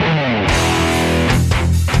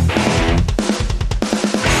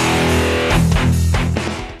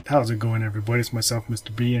How's it going, everybody? It's myself,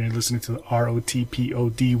 Mr. B, and you're listening to the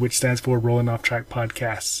ROTPOD, which stands for Rolling Off Track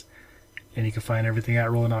Podcasts. And you can find everything at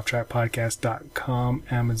rollingofftrackpodcast.com,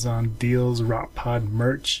 Amazon deals, Rock Pod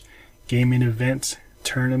merch, gaming events,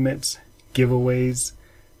 tournaments, giveaways,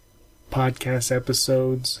 podcast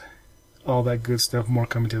episodes, all that good stuff. More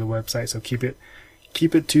coming to the website, so keep it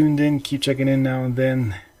tuned in. Keep checking in now and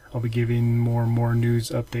then. I'll be giving more and more news,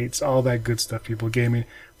 updates, all that good stuff, people. Gaming,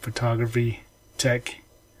 photography, tech,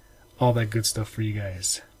 all that good stuff for you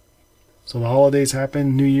guys. So the holidays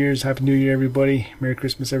happen. New Year's. Happy New Year, everybody. Merry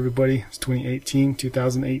Christmas, everybody. It's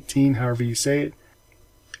 2018, however you say it.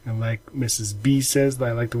 And like Mrs. B says,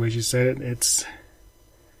 I like the way she said it. It's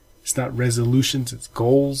not resolutions, it's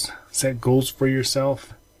goals. Set goals for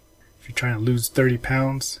yourself. If you're trying to lose 30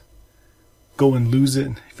 pounds, go and lose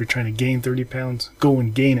it. If you're trying to gain 30 pounds, go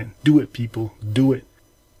and gain it. Do it, people. Do it.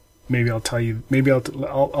 Maybe I'll tell you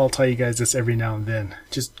guys this every now and then.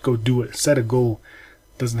 Just go do it. Set a goal.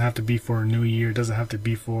 Doesn't have to be for a new year. Doesn't have to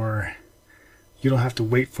be for... You don't have to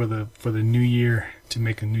wait for the new year to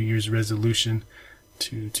make a New Year's resolution,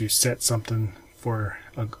 to set something for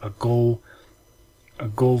a goal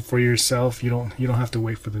for yourself. You don't have to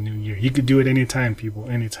wait for the new year. You could do it anytime, people,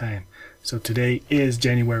 anytime. So today is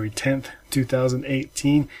January 10th,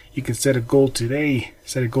 2018. You can set a goal today.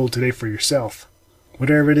 Set a goal today for yourself.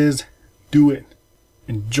 Whatever it is, do it.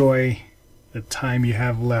 Enjoy the time you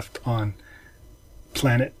have left on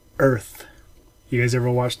planet Earth. You guys ever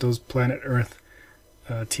watch those Planet Earth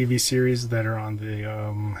TV series that are on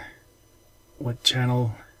the what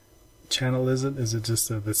channel is it? Is it just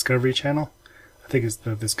the Discovery Channel? I think it's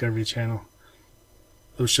the Discovery Channel.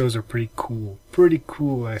 Those shows are pretty cool. Pretty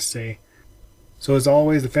cool, I say. So as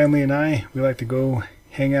always, the family and I, we like to go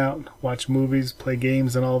hang out, watch movies, play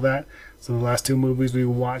games, and all that. So the last two movies we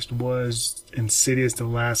watched was Insidious, The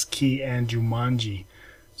Last Key, and Jumanji.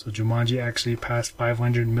 So Jumanji actually passed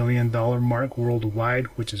 $500 million mark worldwide,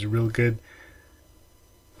 which is a real good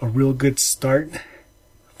start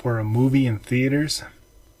for a movie in theaters.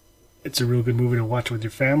 It's a real good movie to watch with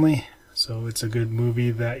your family. So it's a good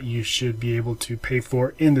movie that you should be able to pay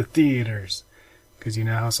for in the theaters. Because you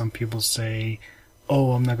know how some people say,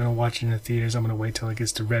 oh, I'm not going to watch it in the theaters. I'm going to wait till it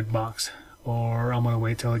gets to Redbox. Or I'm going to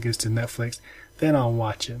wait till it gets to Netflix. Then I'll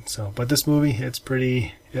watch it. So, but this movie, it's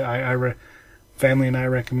pretty... Family and I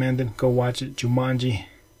recommend it. Go watch it. Jumanji.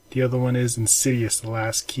 The other one is Insidious, The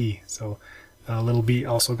Last Key. So Little B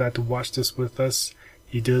also got to watch this with us.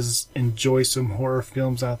 He does enjoy some horror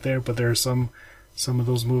films out there, but there are some of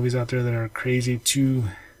those movies out there that are crazy, too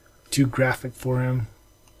graphic for him.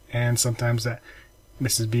 And sometimes that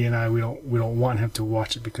Mrs. B and I, we don't want him to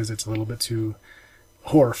watch it because it's a little bit too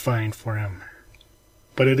horrifying for him.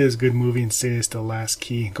 But it is a good movie, Insidious, The Last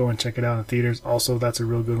Key. Go and check it out in theaters. Also, that's a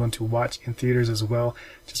real good one to watch in theaters as well,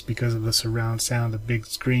 just because of the surround sound, the big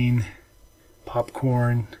screen,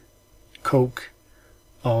 popcorn, Coke,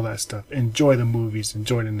 all that stuff. Enjoy the movies.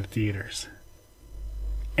 Enjoy it in the theaters.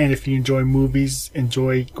 And if you enjoy movies,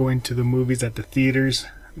 enjoy going to the movies at the theaters,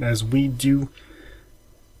 as we do,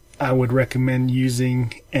 I would recommend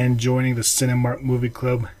using and joining the Cinemark Movie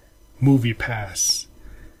Club Moviepass.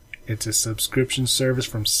 It's a subscription service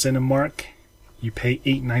from Cinemark. You pay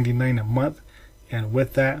 $8.99 a month, and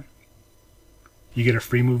with that, you get a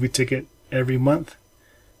free movie ticket every month.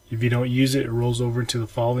 If you don't use it, it rolls over into the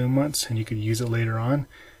following months, and you can use it later on.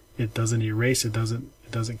 It doesn't erase. It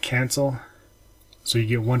doesn't cancel. So you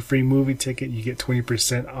get one free movie ticket. You get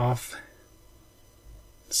 20% off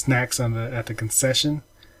snacks at the concession.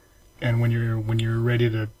 And when you're ready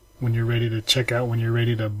to check out, when you're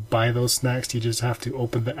ready to buy those snacks, you just have to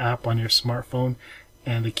open the app on your smartphone,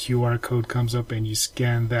 and the QR code comes up, and you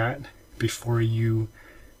scan that before you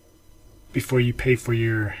pay for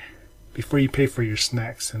your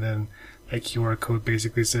snacks. And then that QR code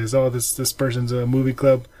basically says, oh, this person's a movie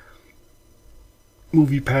club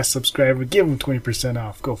Moviepass subscriber, give them 20%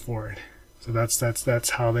 off. Go for it. So that's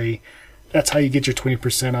how you get your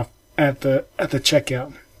 20% off at the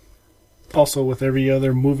checkout. Also, with every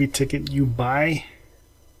other movie ticket you buy,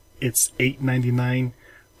 it's $8.99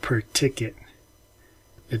 per ticket.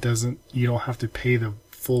 You don't have to pay the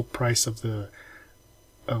full price of an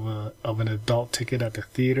adult ticket at the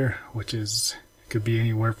theater, which could be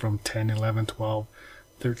anywhere from $10, $11, $12,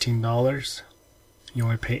 $13. You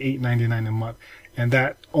only pay $8.99 a month, and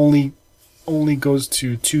that only goes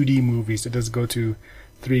to 2D movies. It doesn't go to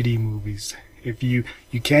 3D movies. If you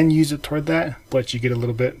can use it toward that, but you get a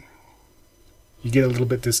little bit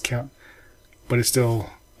discount, but it's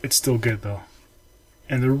still good though.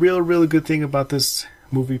 And the really good thing about this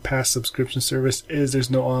Moviepass subscription service is there's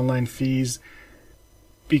no online fees.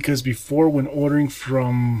 Because before, when ordering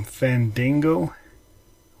from Fandango,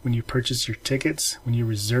 when you purchase your tickets, when you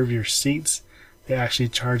reserve your seats, they actually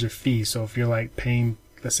charge a fee. So if you're like paying,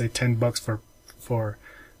 let's say $10 for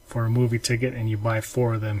a movie ticket and you buy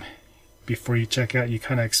 4 of them, before you check out, you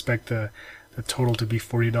kind of expect the total to be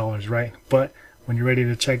 $40, right? But when you're ready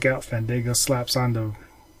to check out, Fandango slaps on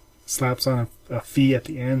a fee at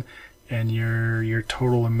the end, and your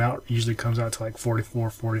total amount usually comes out to like 44,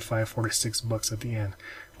 45, 46 bucks at the end,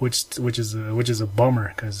 which is a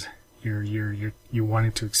bummer, because you're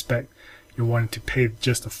wanting to pay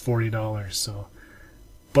just the $40. So,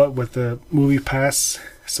 but with the Moviepass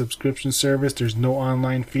subscription service, there's no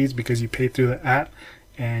online fees because you pay through the app,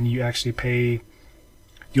 and you actually pay.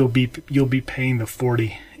 You'll be paying the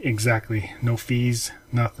 $40 exactly, no fees,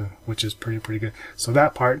 nothing, which is pretty good. So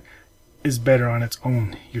that part is better on its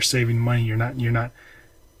own. You're saving money. You're not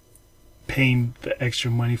paying the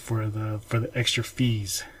extra money for the extra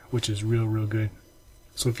fees, which is real good.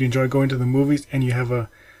 So if you enjoy going to the movies and you have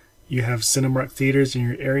Cinemark theaters in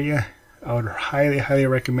your area, I would highly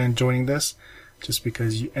recommend joining this, just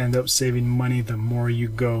because you end up saving money the more you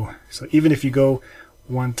go. So even if you go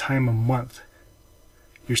one time a month,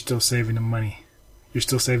 you're still saving the money. You're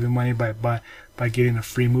still saving money by getting a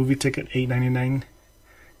free movie ticket, $8.99,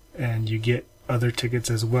 and you get other tickets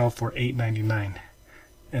as well for $8.99.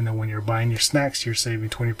 And then when you're buying your snacks, you're saving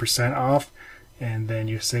 20% off, and then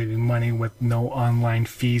you're saving money with no online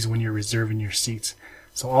fees when you're reserving your seats.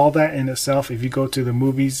 So all that in itself, if you go to the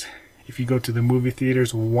movies, if you go to the movie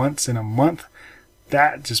theaters once in a month,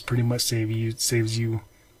 that just pretty much saves you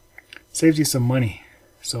some money.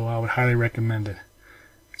 So I would highly recommend it.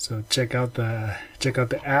 So check out the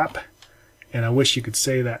app, and I wish you could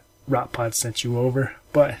say that RotPod sent you over,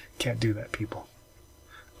 but can't do that, people.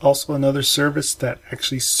 Also, another service that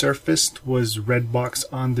actually surfaced was Redbox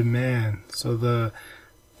On Demand. So the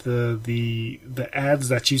ads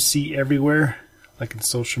that you see everywhere, like in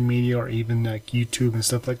social media or even like YouTube and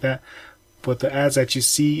stuff like that, but the ads that you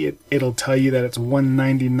see, it'll tell you that it's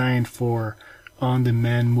 $1.99 for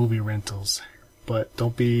on-demand movie rentals. But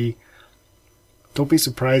don't be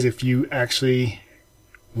surprised if you actually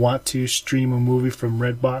want to stream a movie from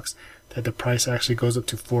Redbox, that the price actually goes up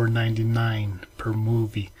to $4.99 per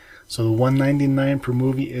movie. So the $1.99 per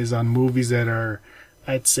movie is on movies that are,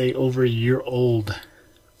 I'd say, over a year old.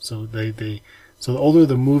 So so the older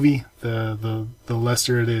the movie, the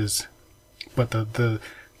lesser it is. But the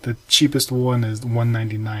cheapest one is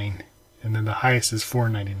 $1.99, and then the highest is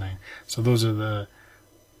 $4.99. So those are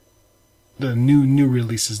the new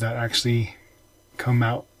releases that actually come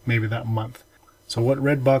out maybe that month. So what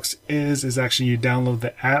Redbox is actually you download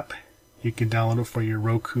the app. You can download it for your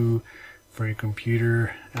Roku, for your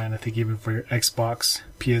computer, and I think even for your Xbox,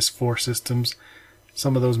 PS4 systems.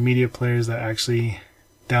 Some of those media players that actually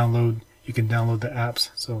you can download the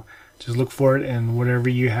apps. So just look for it in whatever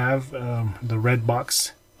you have, the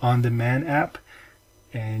Redbox On Demand app.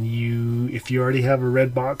 And if you already have a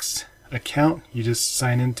Redbox account, you just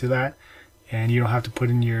sign into that. And you don't have to put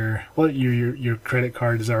in your credit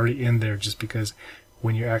card is already in there, just because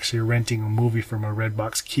when you're actually renting a movie from a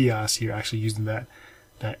Redbox kiosk, you're actually using that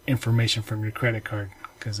information from your credit card,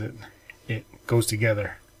 because it goes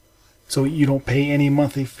together. So you don't pay any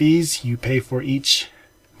monthly fees. You pay for each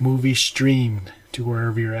movie streamed to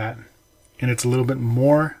wherever you're at. And it's a little bit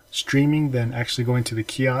more streaming than actually going to the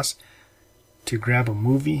kiosk to grab a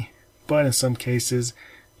movie. But in some cases,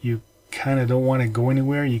 you kind of don't want to go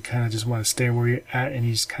anywhere. You kind of just want to stay where you're at, and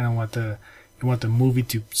you just kind of want the movie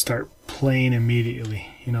to start playing immediately.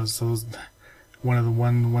 So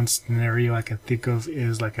one scenario I can think of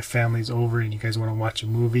is like a family's over and you guys want to watch a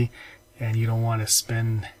movie, and you don't want to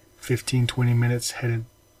spend 15-20 minutes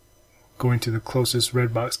going to the closest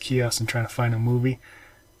Redbox kiosk and trying to find a movie,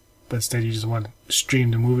 but instead you just want to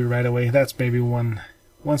stream the movie right away. That's maybe one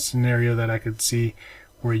scenario that I could see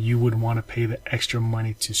where you would want to pay the extra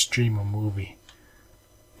money to stream a movie.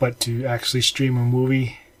 But to actually stream a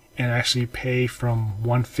movie and actually pay from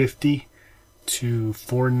 $150 to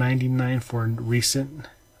 $4.99 for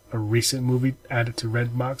a recent movie added to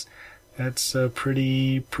Redbox, that's a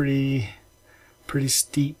pretty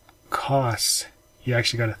steep cost. You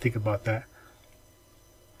actually got to think about that.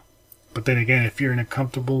 But then again, if you're in a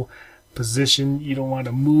comfortable position, you don't want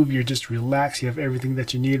to move, you're just relaxed, you have everything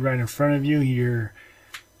that you need right in front of you, you're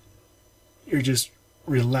just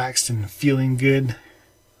relaxed and feeling good,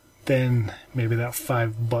 then maybe that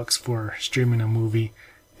 $5 for streaming a movie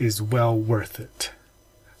is well worth it.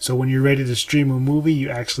 So when you're ready to stream a movie, you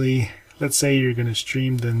actually, let's say you're going to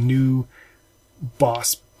stream the new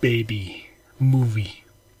Boss Baby movie.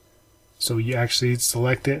 So you actually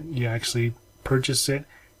select it, you actually purchase it,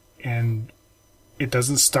 and it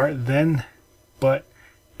doesn't start then, but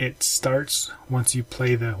it starts once you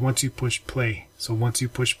push play. So once you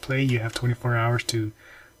push play, you have 24 hours to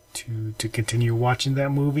continue watching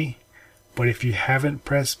that movie. But if you haven't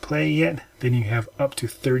pressed play yet, then you have up to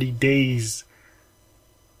 30 days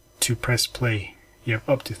to press play. You have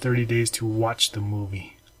up to 30 days to watch the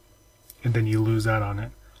movie, and then you lose out on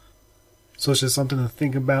it. So it's just something to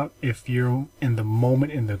think about if you're in the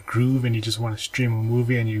moment, in the groove, and you just want to stream a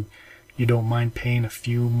movie and you don't mind paying a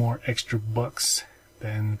few more extra bucks,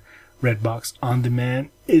 then Redbox On Demand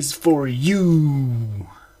is for you.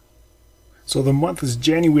 So the month is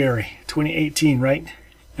January 2018, right?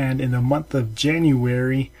 And in the month of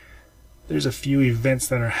January, there's a few events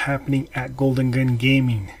that are happening at Golden Gun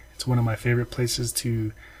Gaming. It's one of my favorite places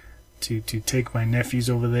to take my nephews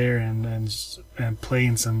over there and play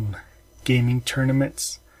in some gaming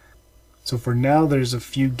tournaments. So for now, there's a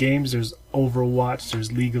few games. There's Overwatch,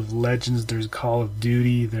 there's League of Legends, there's Call of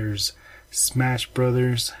Duty, there's Smash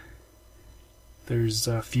Brothers, there's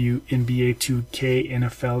a few NBA 2K,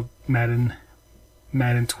 NFL, Madden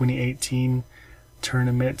 2018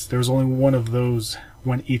 tournaments. There was only one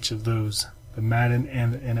each of those, the Madden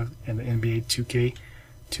and the NBA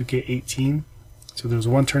 2K18. So there was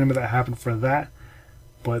one tournament that happened for that,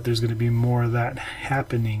 but there's going to be more of that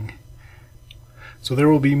happening. So there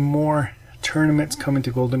will be more tournaments coming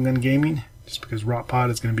to Golden Gun Gaming, just because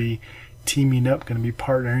RockPod is going to be teaming up, going to be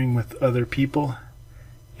partnering with other people.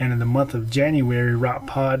 And in the month of January,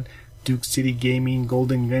 RockPod, Duke City Gaming,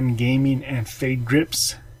 Golden Gun Gaming, and Fade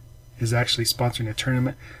Grips is actually sponsoring a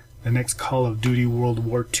tournament, the next Call of Duty World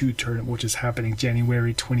War II tournament, which is happening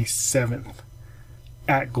January 27th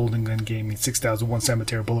at Golden Gun Gaming, 6001 San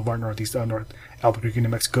Mateo Boulevard, Northeast North, Albuquerque, New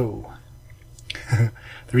Mexico. The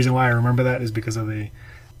reason why I remember that is because of the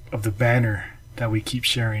banner that we keep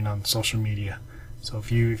sharing on social media. So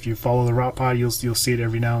if you follow the Rock Pod, you'll see it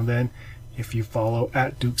every now and then. If you follow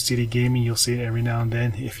at Duke City Gaming, you'll see it every now and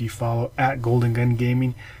then. If you follow at Golden Gun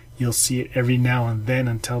Gaming, you'll see it every now and then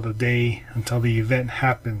until the event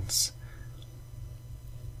happens.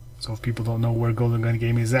 So if people don't know where Golden Gun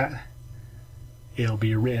Gaming is at, it'll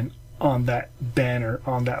be written on that banner,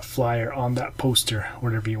 on that flyer, on that poster,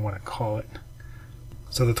 whatever you want to call it.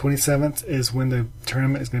 So the 27th is when the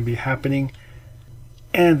tournament is going to be happening,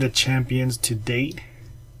 and the champions to date,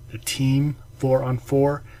 the team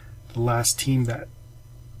 4-on-4, the last team that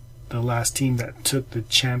took the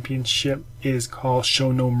championship is called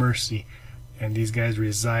Show No Mercy, and these guys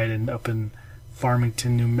reside up in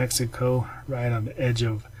Farmington, New Mexico, right on the edge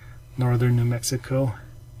of northern New Mexico.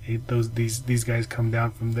 These guys come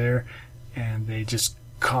down from there, and they just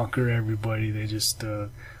conquer everybody. They just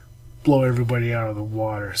blow everybody out of the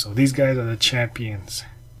water. So these guys are the champions.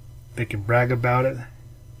 They can brag about it.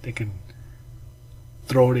 They can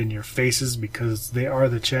throw it in your faces because they are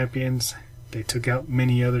the champions. They took out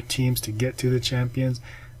many other teams to get to the champions.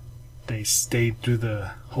 They stayed through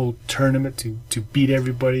the whole tournament to beat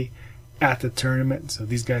everybody at the tournament. So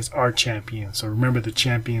these guys are champions. So remember the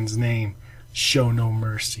champion's name, Show No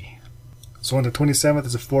Mercy. So on the 27th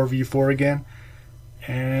is a 4v4 again.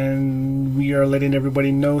 And we are letting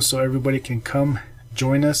everybody know so everybody can come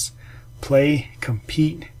join us, play,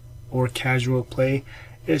 compete, or casual play.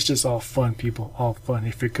 It's just all fun, people, all fun.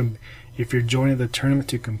 If you're joining the tournament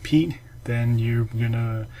to compete, then you're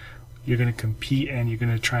gonna compete and you're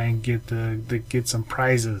gonna try and get some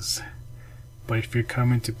prizes. But if you're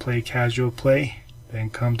coming to play casual play, then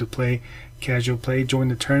come to play casual play, join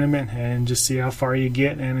the tournament, and just see how far you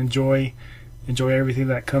get and enjoy everything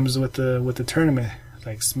that comes with the tournament,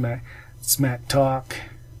 like smack talk,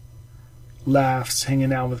 laughs,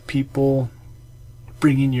 hanging out with people,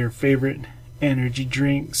 bringing your favorite energy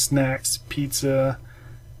drink, snacks, pizza,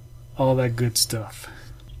 all that good stuff.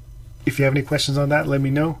 If you have any questions on that, let me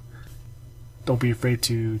know. Don't be afraid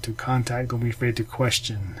to contact. Don't be afraid to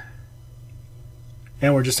question.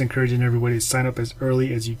 And we're just encouraging everybody to sign up as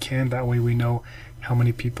early as you can. That way we know how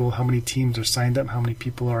many teams are signed up, how many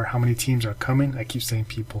teams are coming. I keep saying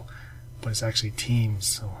people, but it's actually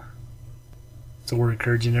teams. So we're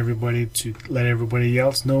encouraging everybody to let everybody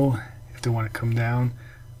else know if they want to come down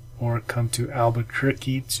or come to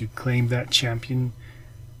Albuquerque to claim that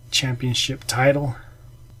championship title.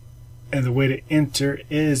 And the way to enter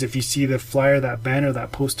is, if you see the flyer, that banner,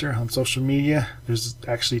 that poster on social media, there's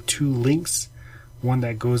actually 2 links. One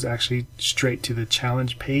that goes actually straight to the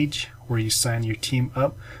challenge page where you sign your team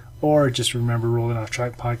up, or just remember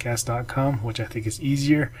rollingofftrackpodcast.com, which I think is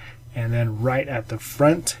easier. And then right at the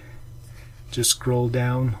front, just scroll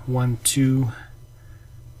down 1-2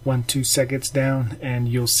 seconds down, and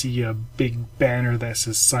you'll see a big banner that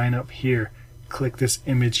says sign up here. click this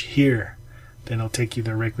image here. Then it'll take you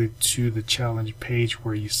directly to the challenge page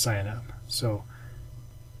where you sign up. So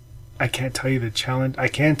I can't tell you the challenge. I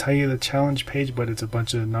can tell you the challenge page, but it's a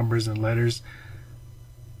bunch of numbers and letters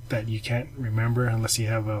that you can't remember unless you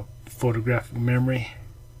have a photographic memory.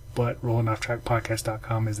 But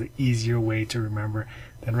rollingofftrackpodcast.com is the easier way to remember.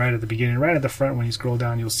 Then right at the beginning, right at the front, when you scroll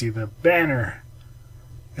down, you'll see the banner,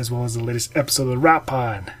 as well as the latest episode of the Rap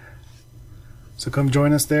Pod. So come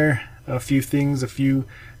join us there. A few things, a few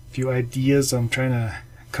ideas I'm trying to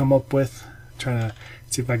come up with. Trying to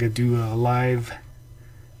see if I could do a live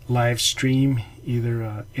stream,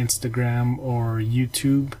 either Instagram or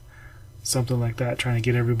YouTube, something like that. Trying to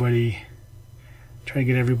get everybody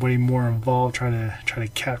more involved. Try to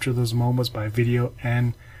capture those moments by video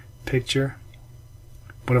and picture.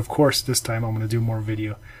 But of course, this time I'm going to do more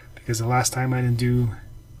video, because the last time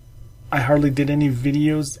I hardly did any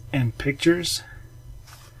videos and pictures.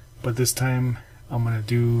 But this time I'm going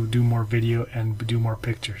to do more video and do more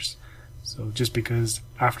pictures. So just because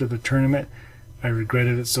after the tournament I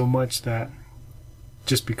regretted it so much, that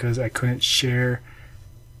just because I couldn't share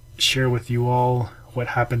with you all what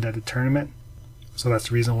happened at the tournament. So that's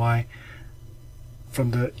the reason why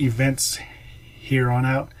from the events here on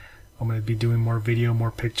out, I'm going to be doing more video,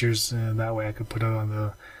 more pictures, and that way I could put it on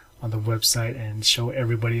the website and show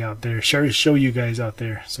everybody out there, show you guys out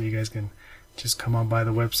there, so you guys can just come on by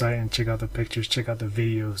the website and check out the pictures, check out the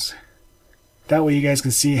videos. That way you guys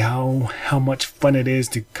can see how much fun it is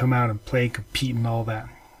to come out and play, compete, and all that.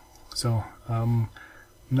 So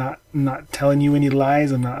not telling you any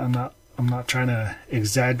lies. I'm not trying to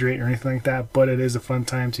exaggerate or anything like that. But it is a fun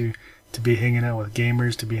time to be hanging out with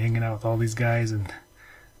gamers, to be hanging out with all these guys and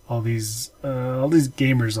all these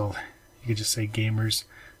gamers. You could just say gamers.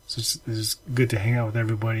 So it's just good to hang out with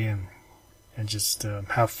everybody and just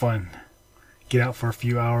have fun. Get out for a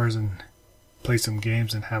few hours and play some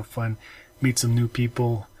games and have fun. Meet some new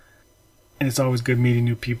people. And it's always good meeting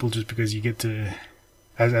new people, just because you get to,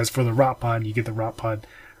 as for the Rap Pod, you get the Rap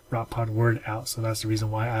Pod word out. So that's the reason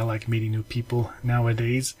why I like meeting new people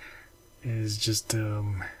nowadays, is just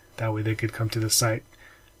that way they could come to the site,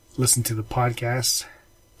 listen to the podcast,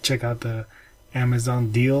 check out the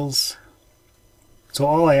Amazon deals. So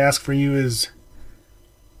all I ask for you is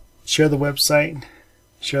share the website,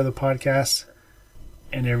 share the podcast,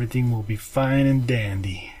 and everything will be fine and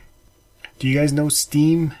dandy. Do you guys know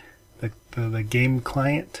Steam, the game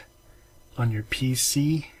client on your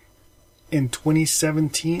PC? In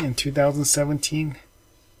 2017 and 2017,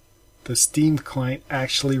 the Steam client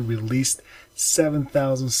actually released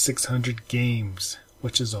 7,600 games,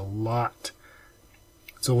 which is a lot.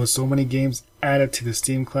 So with so many games added to the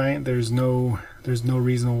Steam client, there's no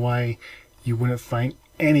reason why you wouldn't find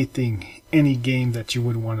any game that you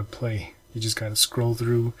would want to play. You just gotta scroll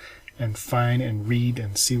through and find and read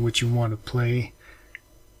and see what you want to play.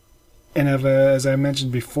 And as I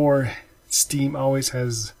mentioned before, Steam always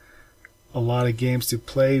has a lot of games to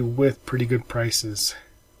play with pretty good prices.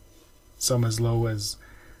 Some as low as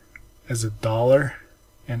 $1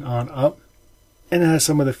 and on up. And it has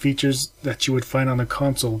some of the features that you would find on a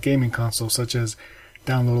gaming console, such as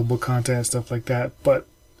downloadable content and stuff like that. But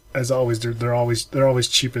as always, they're always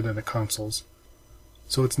cheaper than the consoles.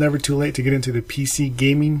 So it's never too late to get into the PC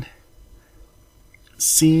gaming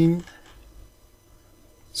scene.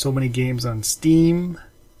 So many games on Steam.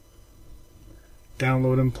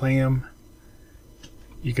 Download them, play them.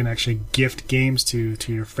 You can actually gift games to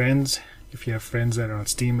your friends if you have friends that are on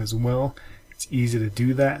Steam as well. It's easy to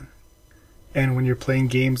do that. And when you're playing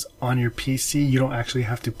games on your PC, you don't actually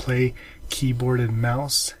have to play keyboard and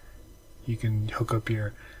mouse. You can hook up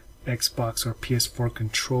your Xbox or PS4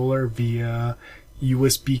 controller via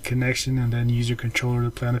USB connection and then use your controller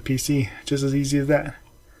to play on the PC. Just as easy as that.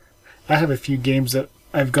 I have a few games that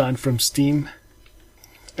I've gotten from Steam.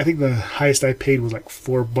 I think the highest I paid was like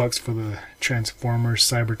 $4 for the Transformers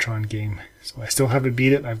Cybertron game. So I still haven't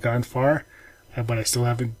beat it. I've gone far, but I still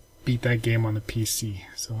haven't beat that game on the PC.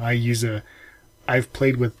 So I've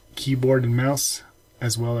played with keyboard and mouse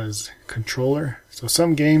as well as controller. So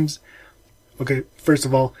some games, okay, first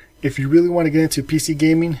of all, if you really want to get into PC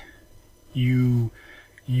gaming, you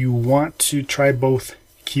want to try both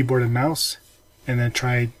keyboard and mouse, and then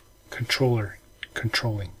try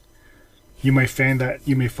controlling. You may find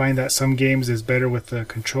that some games is better with the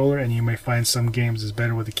controller, and you may find some games is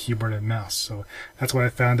better with the keyboard and mouse. So that's what I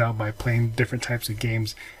found out by playing different types of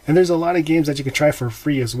games. And there's a lot of games that you can try for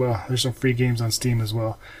free as well. There's some free games on Steam as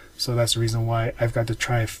well. So that's the reason why I've got to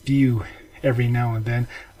try a few every now and then.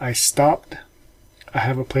 I stopped. I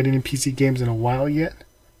haven't played any PC games in a while yet,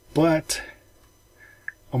 but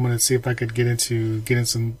I'm gonna see if I could get into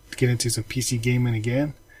some PC gaming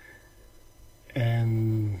again.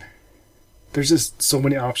 And there's just so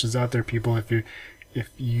many options out there, people. If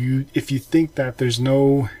you think that the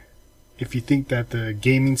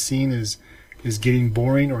gaming scene is getting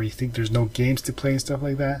boring, or you think there's no games to play and stuff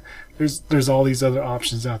like that, there's all these other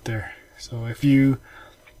options out there. So if you're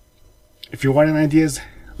wanting ideas,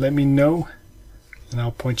 let me know, and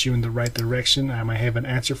I'll point you in the right direction. I might have an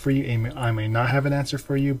answer for you. I may not have an answer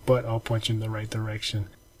for you, but I'll point you in the right direction.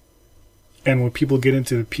 And when people get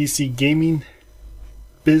into the PC gaming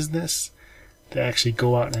business, they actually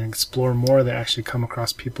go out and explore more. They actually come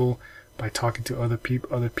across people by talking to other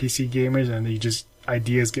PC gamers, and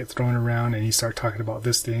ideas get thrown around, and you start talking about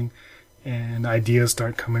this thing, and ideas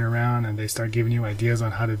start coming around, and they start giving you ideas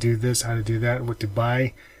on how to do this, how to do that, what to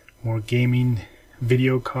buy, more gaming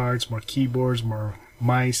video cards, more keyboards, more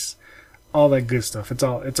mice, all that good stuff. It's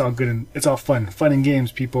all good, and it's all fun and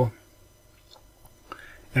games, people.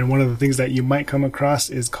 And one of the things that you might come across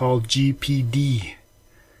is called GPD.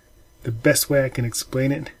 The best way I can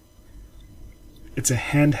explain it, it's a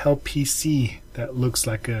handheld PC that looks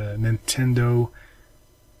like a Nintendo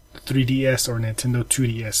 3DS or Nintendo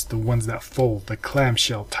 2DS, the ones that fold, the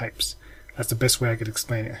clamshell types. That's the best way I could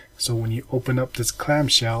explain it. So when you open up this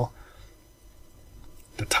clamshell,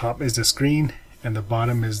 the top is the screen, and the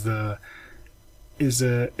bottom is a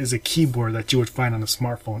keyboard that you would find on a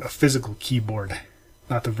smartphone, a physical keyboard,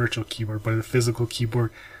 not the virtual keyboard, but a physical keyboard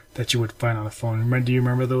that you would find on a phone. Do you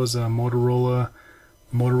remember those Motorola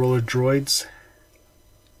droids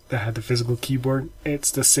that had the physical keyboard?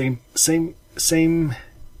 It's the same.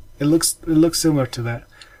 It looks similar to that,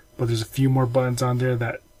 but there's a few more buttons on there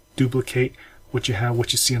that duplicate what you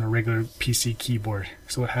see on a regular PC keyboard.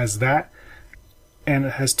 So it has that, and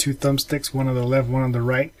it has two thumbsticks, one on the left, one on the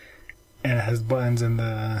right, and it has buttons on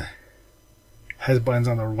the right, it has buttons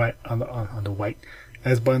on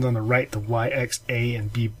the right, the Y, X, A,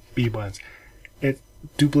 and B buttons. It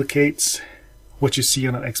duplicates what you see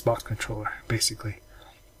on an Xbox controller, basically.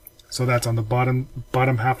 So that's on the bottom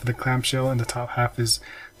half of the clamshell, and the top half is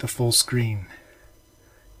the full screen.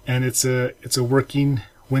 And it's a working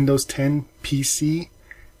Windows 10 PC,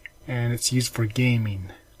 and it's used for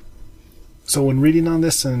gaming. So when reading on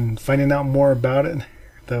this and finding out more about it,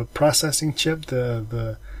 the processing chip,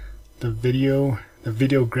 the video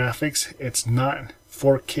graphics, it's not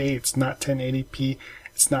 4K, it's not 1080p,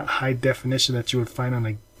 it's not high definition that you would find on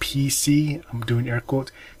a PC. I'm doing air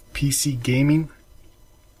quotes, PC gaming.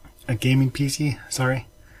 A gaming PC, sorry.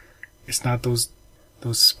 It's not those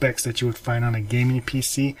specs that you would find on a gaming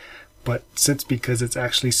PC, but because it's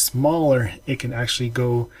actually smaller, it can actually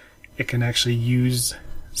use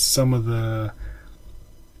some of the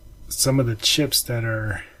chips that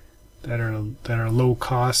are low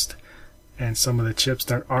cost, and some of the chips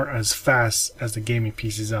that aren't as fast as the gaming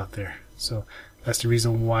PCs out there. So that's the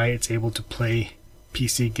reason why it's able to play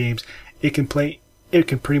PC games. It can pretty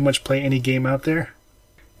much play any game out there,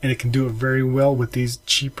 and it can do it very well with these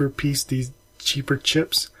cheaper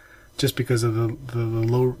chips, just because of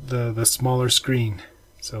the smaller screen.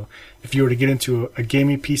 So if you were to get into a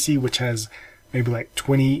gaming PC which has maybe like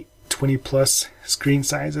 20 plus screen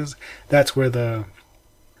sizes, that's where the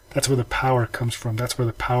power comes from. That's where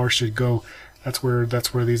the power should go. That's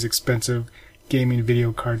where these expensive gaming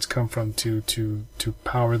video cards come from, to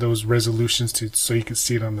power those resolutions, so you can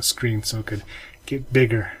see it on the screen, so it could get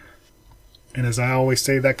bigger. And as I always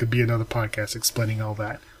say, that could be another podcast explaining all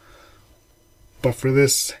that. But for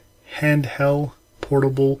this handheld,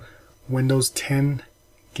 portable Windows 10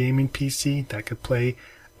 gaming PC that could play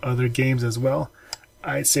other games as well,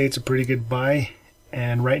 I'd say it's a pretty good buy.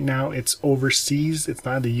 And right now it's overseas, it's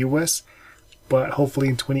not in the US, but hopefully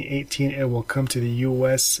in 2018 it will come to the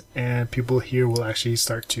US, and people here will actually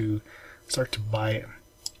start to buy it.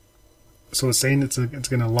 So it's saying it's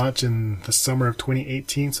going to launch in the summer of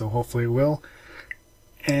 2018, so hopefully it will.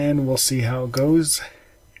 And we'll see how it goes.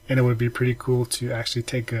 And it would be pretty cool to actually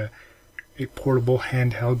take a portable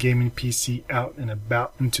handheld gaming PC out and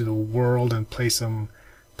about into the world and play some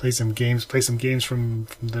games from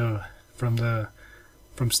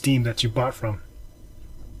Steam that you bought from.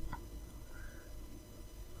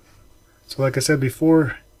 So like I said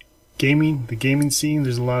before, the gaming scene,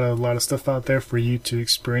 there's a lot of stuff out there for you to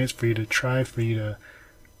experience, for you to try, for you to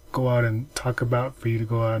go out and talk about, for you to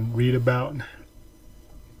go out and read about.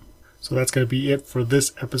 So that's going to be it for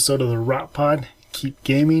this episode of the Rock Pod. Keep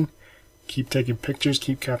gaming, keep taking pictures,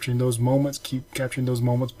 keep capturing those moments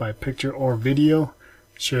by picture or video.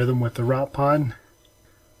 Share them with the Rock Pod.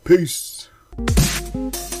 Peace.